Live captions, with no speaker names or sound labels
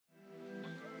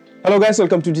Hello guys,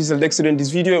 welcome to Digital Degs. In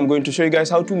this video, I'm going to show you guys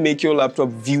how to make your laptop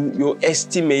view your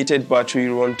estimated battery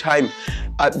runtime.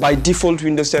 By default,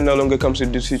 Windows 10 no longer comes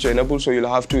with this feature enabled, so you'll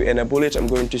have to enable it. I'm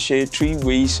going to share 3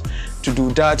 ways to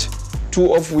do that,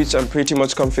 2 of which I'm pretty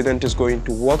much confident is going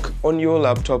to work on your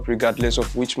laptop regardless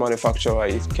of which manufacturer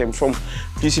it came from.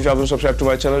 Please, if you haven't subscribed to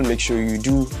my channel, make sure you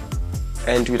do.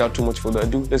 And without too much further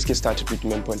ado, let's get started with the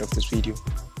main point of this video.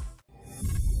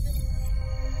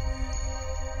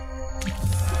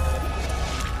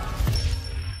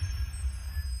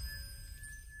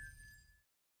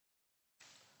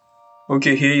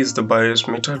 Okay, here is the BIOS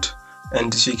method,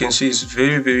 and as you can see, it's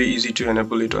very easy to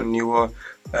enable it on newer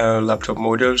laptop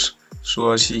models.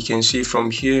 So as you can see from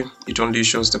here, it only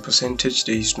shows the percentage.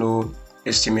 There is no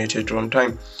estimated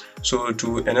runtime. So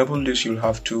to enable this, you'll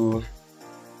have to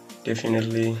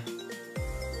definitely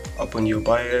open your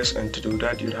BIOS, and to do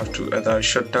that, you'll have to either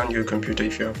shut down your computer.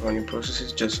 If you have running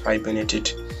processes, just hibernate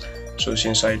it. So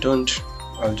since I don't,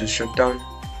 I'll just shut down.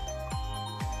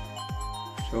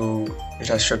 So it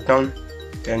has shut down.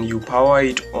 Then you power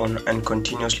it on and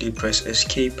continuously press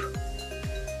escape.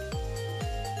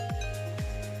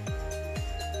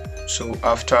 So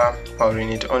after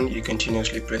powering it on, you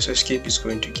continuously press escape. It's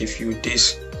going to give you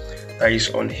this that is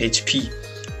on HP.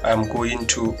 I'm going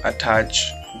to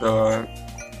attach the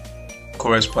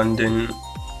corresponding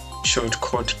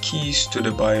shortcut keys to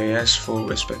the BIOS for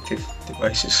respective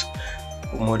devices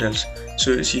or models.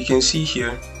 So as you can see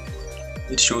here,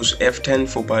 it shows F10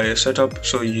 for BIOS setup,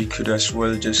 so you could as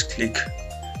well just click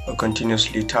or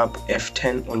continuously tap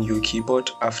F10 on your keyboard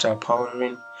after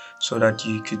powering, so that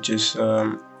you could just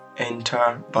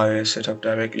enter BIOS setup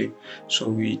directly. So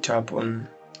we tap on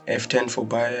F10 for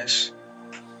BIOS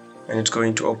and it's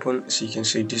going to open. As you can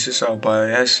see, this is our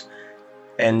BIOS,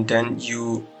 and then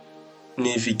you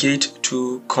navigate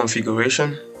to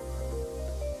configuration.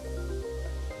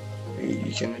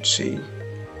 You cannot see.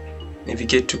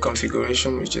 Navigate to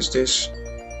configuration, which is this.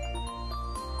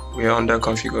 We are under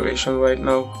configuration right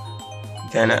now.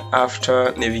 Then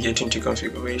after navigating to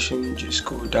configuration, just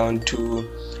go down to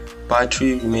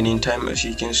battery remaining time. As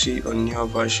you can see, on newer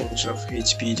versions of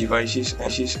HP devices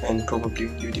and probably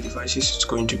new devices, it's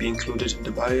going to be included in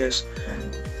the BIOS.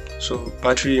 So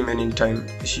battery remaining time,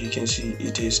 as you can see,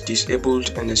 it is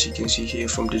disabled, and as you can see here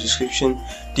from the description,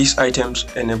 these items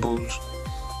enables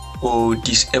or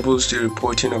disables the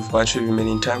reporting of battery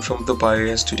remaining time from the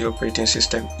BIOS to the operating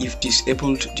system. If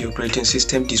disabled, the operating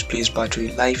system displays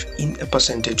battery life in a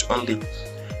percentage only.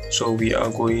 So we are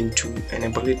going to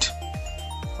enable it.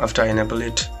 After enable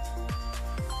it,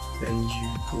 then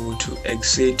you go to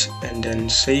exit and then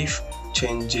save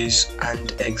changes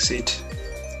and exit.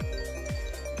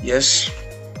 Yes.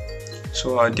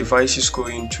 So our device is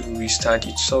going to restart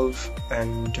itself,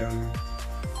 and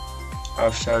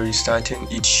after restarting,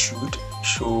 it should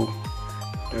show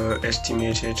the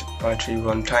estimated battery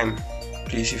runtime.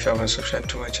 Please, if you haven't subscribed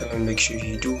to my channel, make sure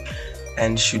you do.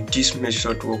 And should this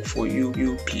method work for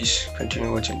you, please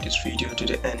continue watching this video to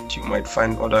the end. You might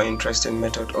find other interesting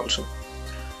method also.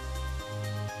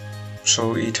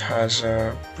 So it has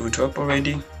boot up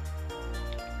already.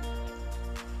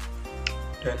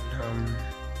 Then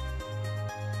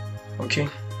okay,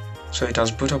 so it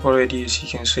has boot up already. As you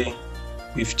can see,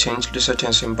 we've changed the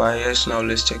settings in BIOS. Now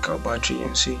let's check our battery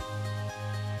and see.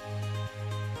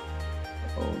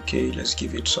 Okay, let's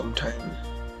give it some time.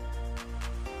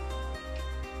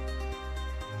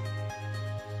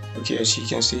 Okay, as you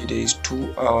can see, there is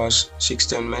 2 hours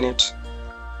 16 minutes.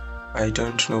 I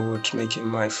don't know what's making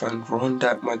my fan run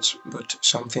that much, but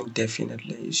something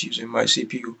definitely is using my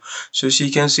CPU. So as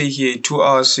you can see here, 2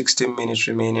 hours 16 minutes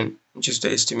remaining, which is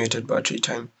the estimated battery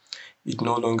time. It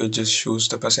no longer just shows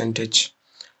the percentage.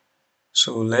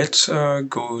 So let's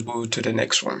go to the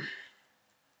next one.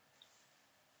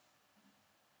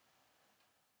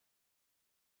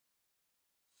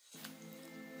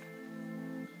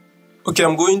 Okay,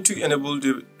 I'm going to enable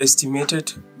the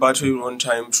estimated battery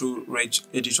runtime through Reg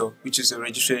Editor, which is a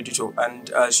registry editor.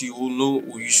 And as you all know,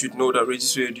 or you should know, that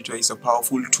registry editor is a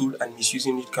powerful tool, and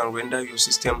misusing it can render your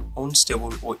system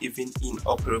unstable or even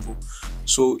inoperable.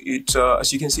 So it,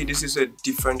 as you can see, this is a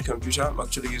different computer. I'm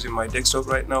actually using my desktop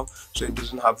right now, so it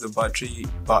doesn't have the battery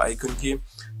bar icon here.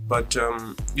 But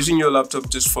using your laptop,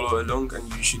 just follow along and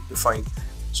you should be fine.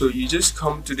 So you just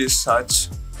come to this search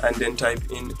and then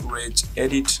type in Reg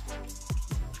Edit.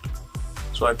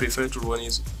 So I prefer to run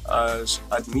it as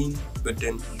admin, but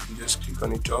then you can just click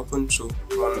on it to open. So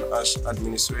run as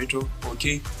administrator.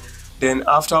 Okay. Then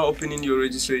after opening your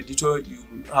registry editor, you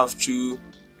have to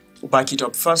back it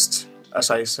up first. As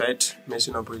I said,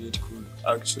 messing up with it could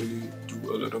actually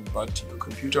do a lot of bad to your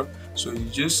computer. So you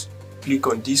just click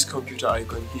on this computer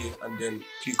icon here and then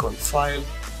click on file,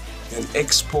 then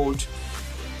export.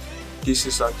 This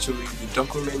is actually the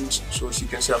document. So as you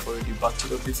can see, I've already backed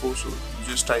it up before, so you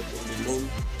just type in the name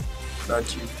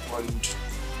that you want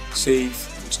save.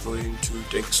 It's going to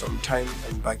take some time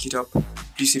and back it up.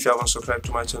 Please, if you haven't subscribed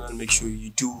to my channel, make sure you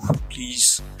do,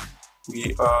 please.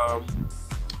 We are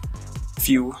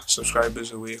few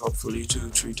subscribers away, hopefully to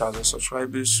 3,000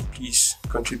 subscribers. Please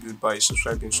contribute by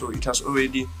subscribing. So it has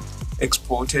already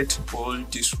exported all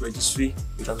this registry.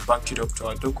 It has backed it up to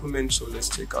our document. So let's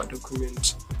take our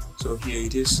document. So here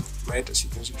it is, right? As you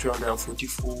can see,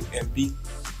 344 MB.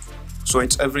 So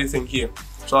it's everything here.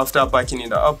 So after backing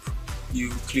it up, you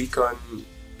click on,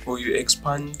 or you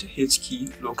expand H key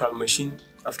local machine.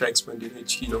 After expanding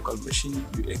H key local machine,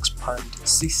 you expand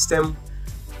system.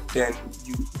 Then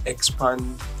you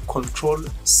expand control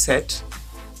set.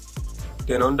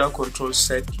 Then under control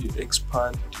set, you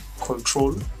expand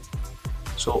control.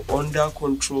 So under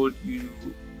control, you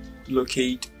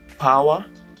locate power,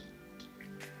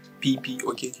 PP,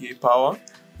 okay, here power.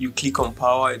 You click on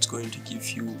power, it's going to give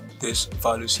you these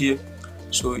values here.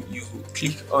 So you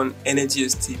click on energy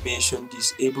estimation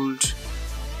disabled,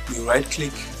 you right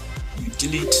click, you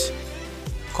delete,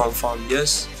 confirm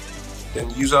yes. Then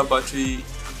user battery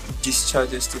discharge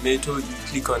estimator, you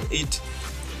click on it,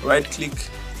 right click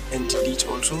and delete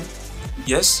also,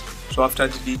 yes. So after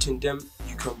deleting them,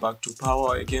 you come back to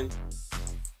power again,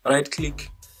 right click,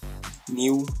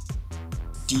 new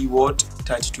dword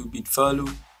 32-bit value.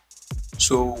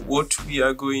 So what we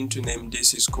are going to name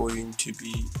this is going to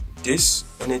be this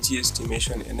energy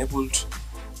estimation enabled.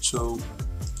 So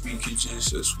we could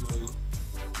just as well,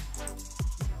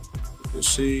 let's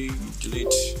say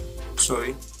delete,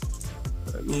 sorry,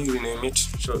 let me rename it.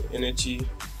 So energy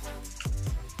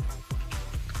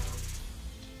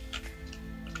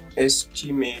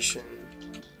estimation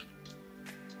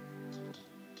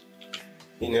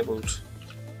enabled.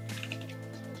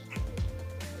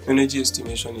 Energy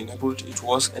estimation enabled. It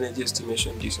was energy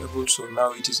estimation disabled, so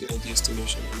now it is energy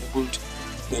estimation enabled.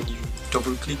 Then you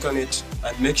double click on it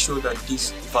and make sure that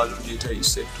this value data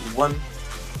is set to 1.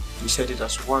 You set it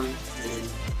as 1, meaning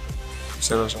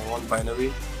set as a 1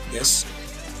 binary, yes.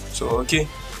 So okay,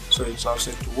 so it's now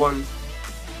set to 1.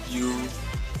 You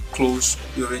close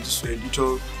your registry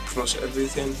editor, close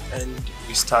everything and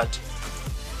restart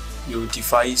your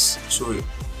device. So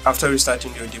after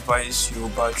restarting your device, your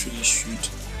battery should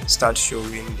start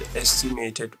showing the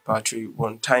estimated battery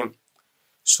runtime.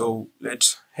 So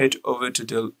let's head over to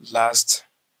the last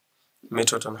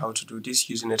method on how to do this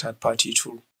using a third-party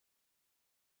tool.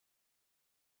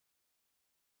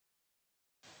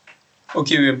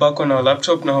 Okay, we're back on our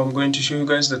laptop. Now I'm going to show you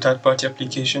guys the third-party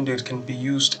application that can be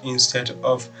used instead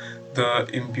of the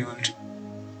inbuilt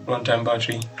runtime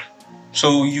battery.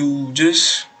 So you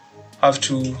just have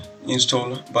to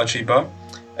install Battery Bar,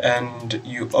 and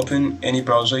you open any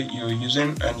browser you're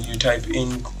using and you type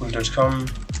in google.com.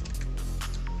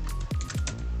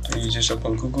 You just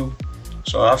open Google.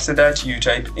 So after that, you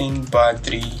type in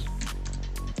Battery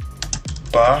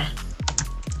Bar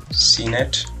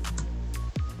CNET.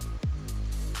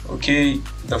 Okay,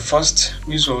 the first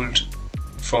result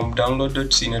from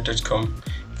download.cnet.com,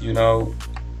 you now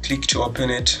click to open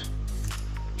it.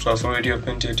 So I've already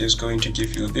opened it. It's going to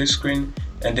give you this screen,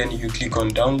 and then you click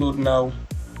on download now.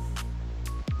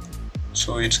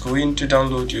 So it's going to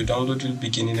download. Your download will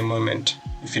begin in a moment.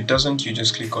 If it doesn't, you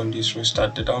just click on this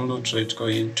restart the download. So it's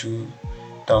going to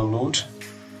download.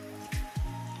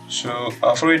 So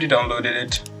I've already downloaded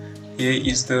it. Here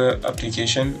is the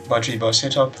application, Battery Bar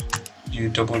Setup. You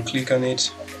double click on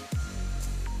it,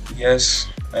 yes,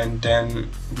 and then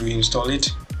you install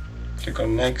it. Click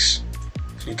on next,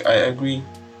 click I agree.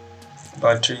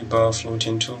 Battery Bar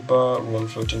floating toolbar, run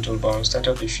floating toolbar on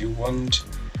startup if you want.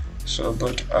 So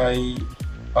but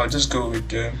I'll just go with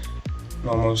the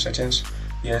normal settings.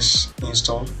 Yes,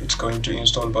 install. It's going to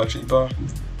install Battery Bar.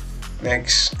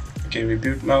 Next, okay,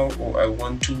 reboot now, or I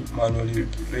want to manually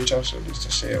reboot later. So let's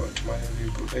just say I want to manually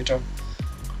reboot later.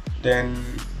 Then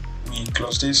we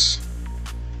close this.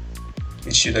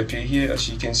 It should appear here. As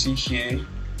you can see here,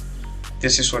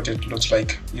 this is what it looks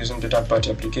like using the third-party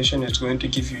application. It's going to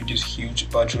give you this huge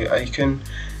battery icon,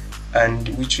 and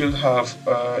which will have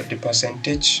the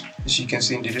percentage. As you can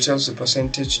see in the details, the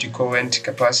percentage, the current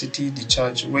capacity, the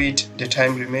charge rate, the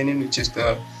time remaining, which is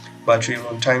the battery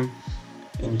runtime.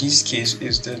 In this case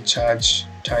is the charge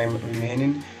time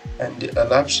remaining, and the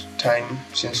elapsed time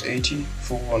since 80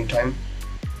 full runtime.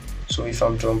 So if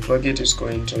I'm to unplug it, it's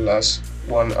going to last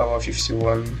 1 hour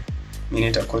 51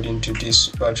 minutes according to this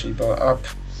Battery Bar app.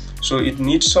 So it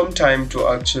needs some time to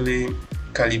actually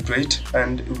calibrate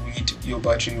and read your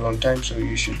battery runtime, so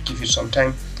you should give it some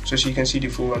time. So as you can see, the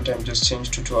full runtime just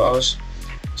changed to 2 hours.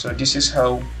 So this is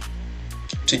how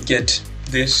to get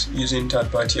this using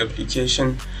third-party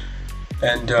application.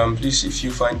 And please, if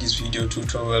you find this video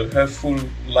tutorial helpful,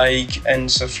 like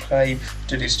and subscribe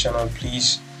to this channel,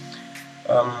 please.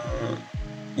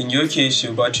 In your case,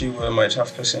 your battery might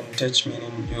have percentage,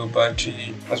 meaning your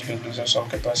battery has been losing some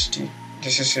capacity.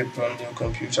 This is a brand new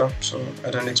computer, so I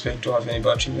don't expect to have any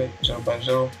battery like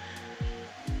 0.0.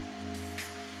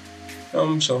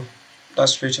 So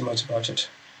that's pretty much about it.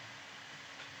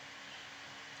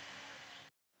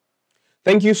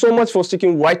 Thank you so much for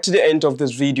sticking right to the end of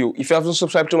this video. If you haven't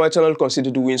subscribed to my channel, consider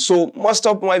doing so. Most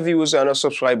of my viewers are not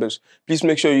subscribers. Please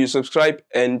make sure you subscribe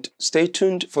and stay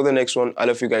tuned for the next one. I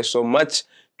love you guys so much.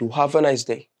 Do have a nice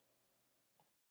day.